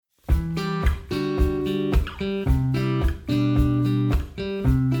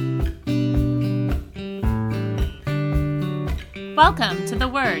Welcome to The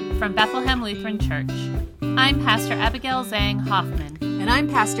Word from Bethlehem Lutheran Church. I'm Pastor Abigail Zhang Hoffman. And I'm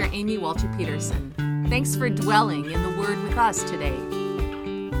Pastor Amy Walter Peterson. Thanks for dwelling in the Word with us today.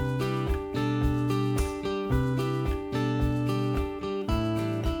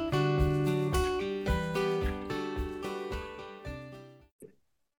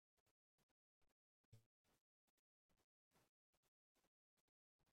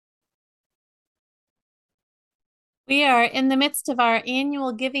 We are in the midst of our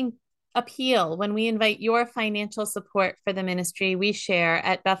annual giving appeal when we invite your financial support for the ministry we share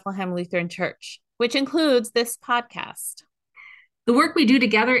at Bethlehem Lutheran Church, which includes this podcast. The work we do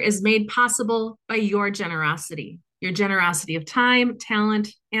together is made possible by your generosity of time, talent,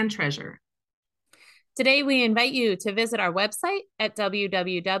 and treasure. Today, we invite you to visit our website at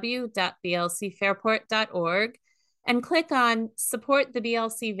www.blcfairport.org and click on Support the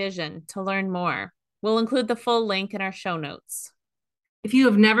BLC Vision to learn more. We'll include the full link in our show notes. If you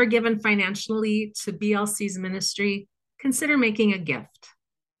have never given financially to BLC's ministry, consider making a gift.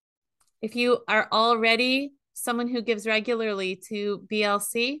 If you are already someone who gives regularly to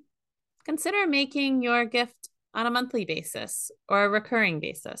BLC, consider making your gift on a monthly basis or a recurring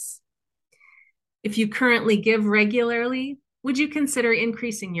basis. If you currently give regularly, would you consider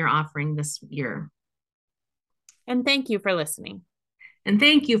increasing your offering this year? And thank you for listening. And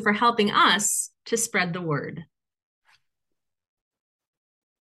thank you for helping us to spread the word.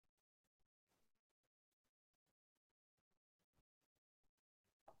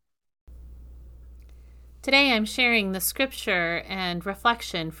 Today I'm sharing the scripture and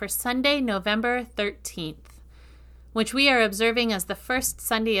reflection for Sunday, November 13th, which we are observing as the first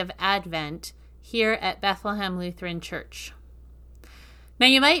Sunday of Advent here at Bethlehem Lutheran Church. Now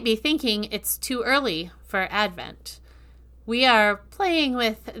you might be thinking it's too early for Advent. We are playing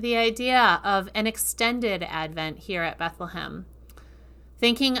with the idea of an extended Advent here at Bethlehem,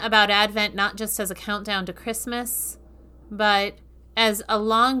 thinking about Advent not just as a countdown to Christmas, but as a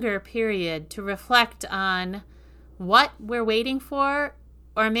longer period to reflect on what we're waiting for,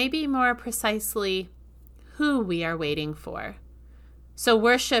 or maybe more precisely, who we are waiting for. So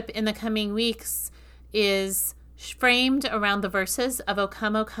worship in the coming weeks is framed around the verses of O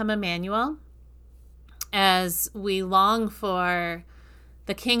Come, Emmanuel, as we long for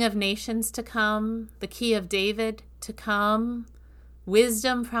the King of Nations to come, the Key of David to come,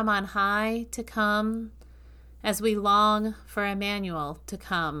 wisdom from on high to come, as we long for Emmanuel to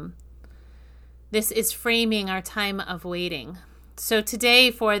come. This is framing our time of waiting. So today,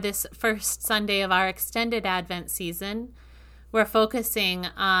 for this first Sunday of our extended Advent season, we're focusing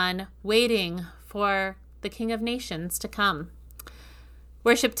on waiting for the King of Nations to come.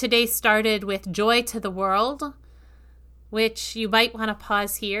 Worship today started with Joy to the World, which you might want to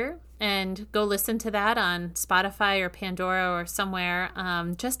pause here and go listen to that on Spotify or Pandora or somewhere,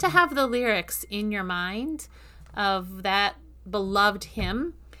 just to have the lyrics in your mind of that beloved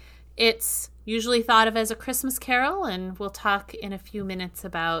hymn. It's usually thought of as a Christmas carol, and we'll talk in a few minutes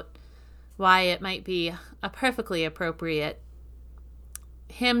about why it might be a perfectly appropriate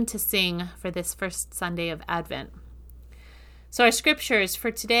hymn to sing for this first Sunday of Advent. So our scriptures for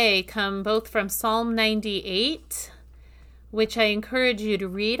today come both from Psalm 98, which I encourage you to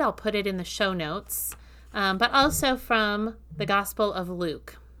read. I'll put it in the show notes, but also from the Gospel of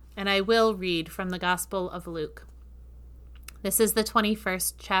Luke. And I will read from the Gospel of Luke. This is the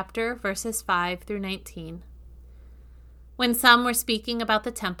 21st chapter, verses 5 through 19. When some were speaking about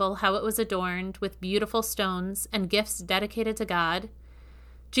the temple, how it was adorned with beautiful stones and gifts dedicated to God,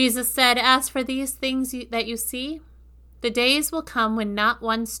 Jesus said, "As for these things that you see, the days will come when not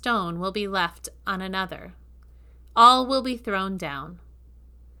one stone will be left on another. All will be thrown down."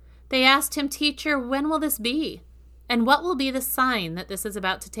 They asked him, "Teacher, when will this be? And what will be the sign that this is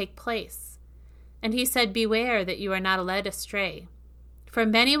about to take place?" And he said, "Beware that you are not led astray. For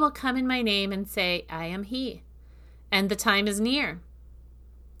many will come in my name and say, 'I am he,' and the time is near.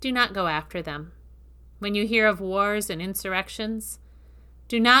 Do not go after them. When you hear of wars and insurrections,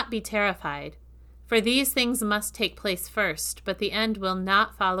 do not be terrified. For these things must take place first, but the end will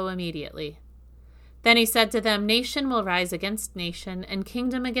not follow immediately." Then he said to them, "Nation will rise against nation, and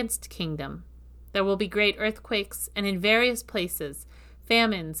kingdom against kingdom. There will be great earthquakes, and in various places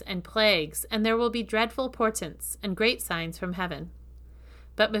famines and plagues, and there will be dreadful portents and great signs from heaven.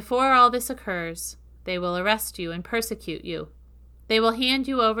 But before all this occurs, they will arrest you and persecute you. They will hand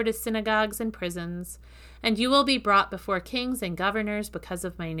you over to synagogues and prisons, and you will be brought before kings and governors because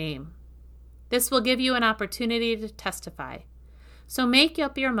of my name. This will give you an opportunity to testify. So make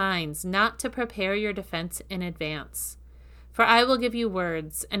up your minds not to prepare your defense in advance. For For I will give you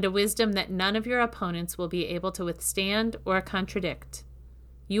words and a wisdom that none of your opponents will be able to withstand or contradict.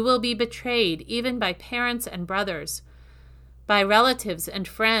 You will be betrayed even by parents and brothers, by relatives and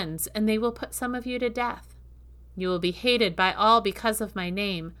friends, and they will put some of you to death. You will be hated by all because of my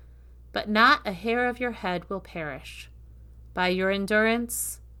name, but not a hair of your head will perish. By your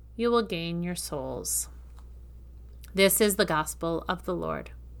endurance, you will gain your souls. This is the gospel of the Lord.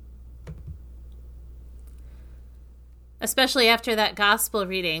 Especially after that gospel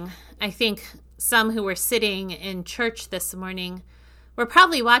reading, I think some who were sitting in church this morning were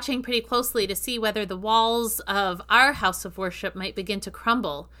probably watching pretty closely to see whether the walls of our house of worship might begin to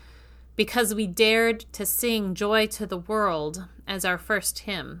crumble because we dared to sing Joy to the World as our first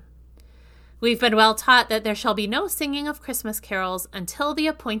hymn. We've been well taught that there shall be no singing of Christmas carols until the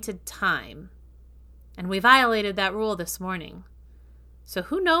appointed time, and we violated that rule this morning. So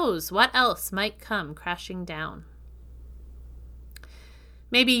who knows what else might come crashing down.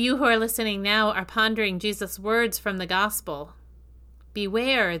 Maybe you who are listening now are pondering Jesus' words from the gospel.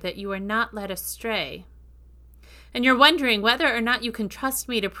 Beware that you are not led astray. And you're wondering whether or not you can trust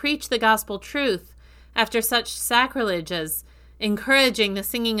me to preach the gospel truth after such sacrilege as encouraging the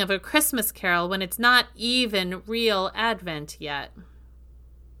singing of a Christmas carol when it's not even real Advent yet.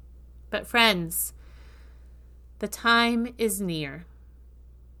 But friends, the time is near.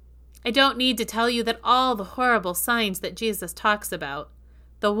 I don't need to tell you that all the horrible signs that Jesus talks about,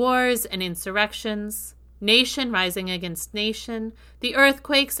 the wars and insurrections, nation rising against nation, the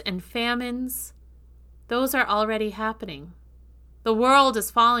earthquakes and famines, those are already happening. The world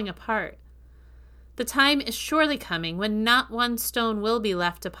is falling apart. The time is surely coming when not one stone will be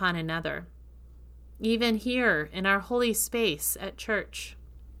left upon another, even here in our holy space at church.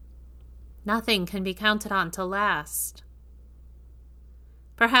 Nothing can be counted on to last.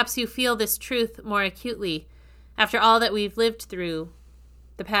 Perhaps you feel this truth more acutely after all that we've lived through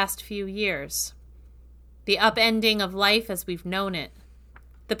the past few years. The upending of life as we've known it,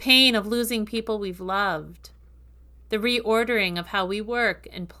 the pain of losing people we've loved, the reordering of how we work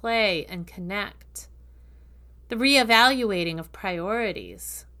and play and connect, the reevaluating of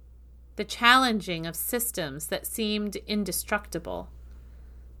priorities, the challenging of systems that seemed indestructible.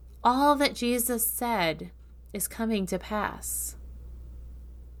 All that Jesus said is coming to pass.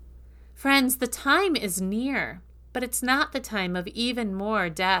 Friends, the time is near. But it's not the time of even more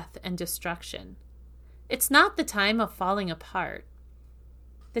death and destruction. It's not the time of falling apart.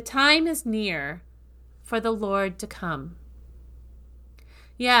 The time is near for the Lord to come.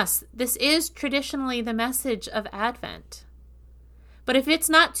 Yes, this is traditionally the message of Advent. But if it's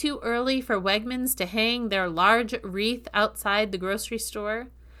not too early for Wegmans to hang their large wreath outside the grocery store,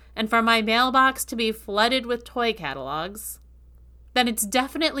 and for my mailbox to be flooded with toy catalogs, then it's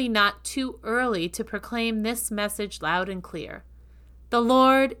definitely not too early to proclaim this message loud and clear. The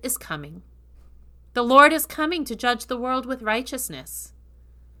Lord is coming. The Lord is coming to judge the world with righteousness.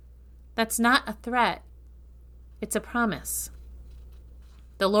 That's not a threat. It's a promise.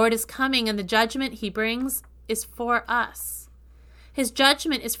 The Lord is coming, and the judgment he brings is for us. His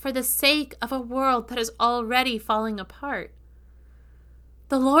judgment is for the sake of a world that is already falling apart.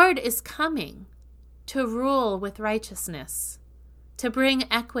 The Lord is coming to rule with righteousness, to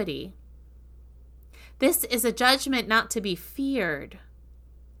bring equity. This is a judgment not to be feared.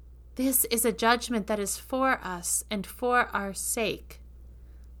 This is a judgment that is for us and for our sake,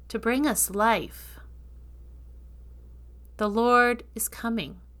 to bring us life. The Lord is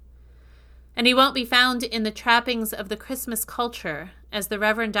coming. And he won't be found in the trappings of the Christmas culture, as the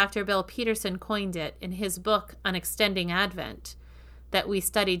Reverend Dr. Bill Peterson coined it in his book on extending Advent that we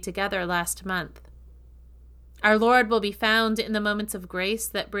studied together last month. Our Lord will be found in the moments of grace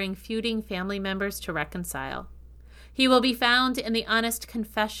that bring feuding family members to reconcile. He will be found in the honest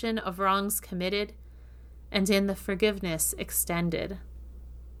confession of wrongs committed and in the forgiveness extended.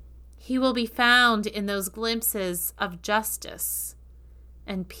 He will be found in those glimpses of justice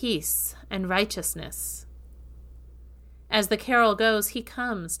and peace and righteousness. As the carol goes, he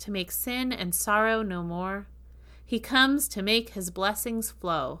comes to make sin and sorrow no more. He comes to make his blessings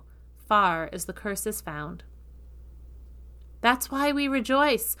flow far as the curse is found. That's why we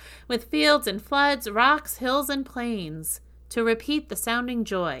rejoice with fields and floods, rocks, hills, and plains, to repeat the sounding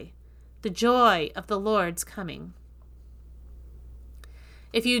joy, the joy of the Lord's coming.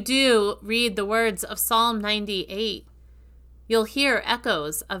 If you do read the words of Psalm 98, you'll hear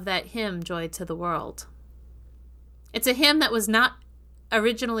echoes of that hymn, Joy to the World. It's a hymn that was not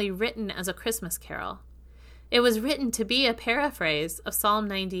originally written as a Christmas carol. It was written to be a paraphrase of Psalm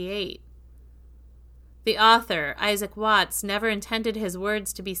 98. The author, Isaac Watts, never intended his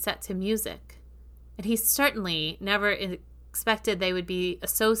words to be set to music, and he certainly never expected they would be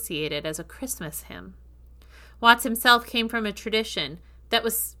associated as a Christmas hymn. Watts himself came from a tradition that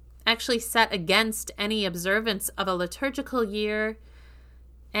was actually set against any observance of a liturgical year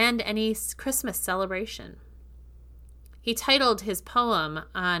and any Christmas celebration. He titled his poem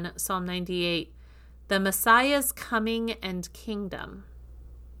on Psalm 98, "The Messiah's Coming and Kingdom."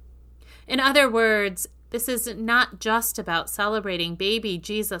 In other words, this is not just about celebrating baby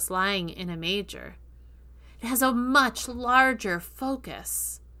Jesus lying in a manger. It has a much larger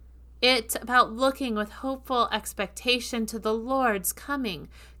focus. It's about looking with hopeful expectation to the Lord's coming,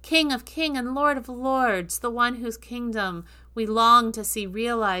 King of Kings and Lord of Lords, the one whose kingdom we long to see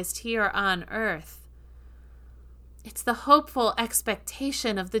realized here on earth. It's the hopeful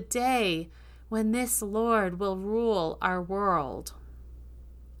expectation of the day when this Lord will rule our world.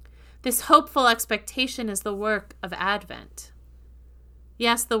 This hopeful expectation is the work of Advent.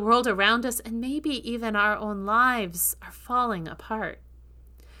 Yes, the world around us and maybe even our own lives are falling apart.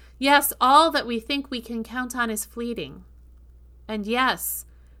 Yes, all that we think we can count on is fleeting. And yes,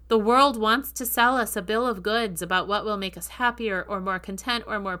 the world wants to sell us a bill of goods about what will make us happier or more content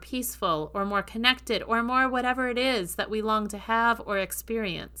or more peaceful or more connected or more whatever it is that we long to have or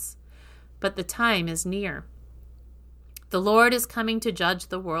experience. But the time is near. The Lord is coming to judge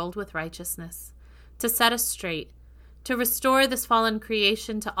the world with righteousness, to set us straight, to restore this fallen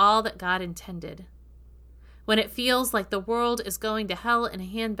creation to all that God intended. When it feels like the world is going to hell in a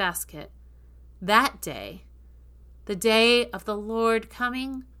handbasket, that day, the day of the Lord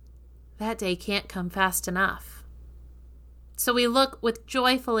coming, that day can't come fast enough. So we look with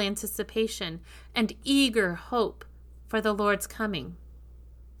joyful anticipation and eager hope for the Lord's coming.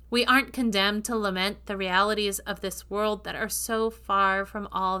 We aren't condemned to lament the realities of this world that are so far from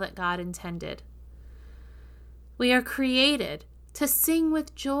all that God intended. We are created to sing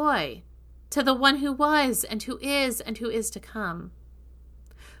with joy to the one who was and who is to come.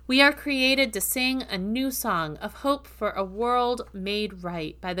 We are created to sing a new song of hope for a world made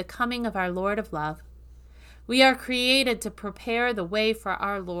right by the coming of our Lord of love. We are created to prepare the way for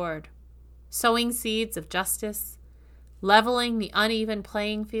our Lord, sowing seeds of justice, leveling the uneven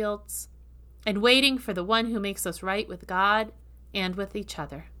playing fields, and waiting for the one who makes us right with God and with each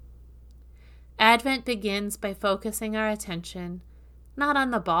other. Advent begins by focusing our attention not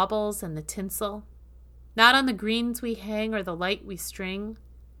on the baubles and the tinsel, not on the greens we hang or the light we string,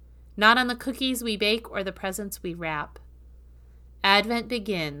 not on the cookies we bake or the presents we wrap. Advent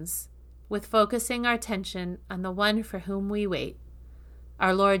begins with focusing our attention on the one for whom we wait,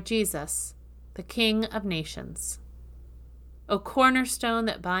 our Lord Jesus, the King of nations. O cornerstone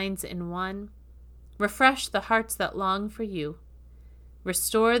that binds in one, refresh the hearts that long for you.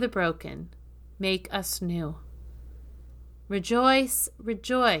 Restore the broken, make us new. Rejoice,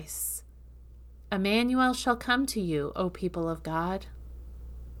 rejoice. Emmanuel shall come to you, O people of God.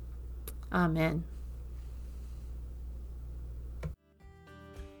 Amen.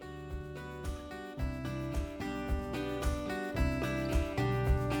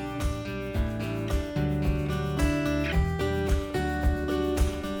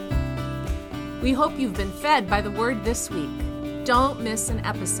 We hope you've been fed by the word this week. Don't miss an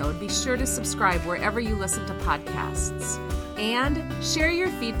episode. Be sure to subscribe wherever you listen to podcasts. And share your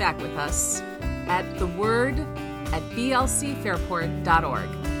feedback with us at theword@blcfairport.org.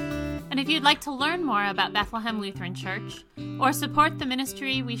 And if you'd like to learn more about Bethlehem Lutheran Church or support the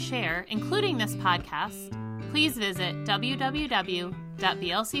ministry we share, including this podcast, please visit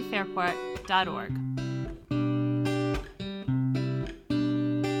www.blcfairport.org.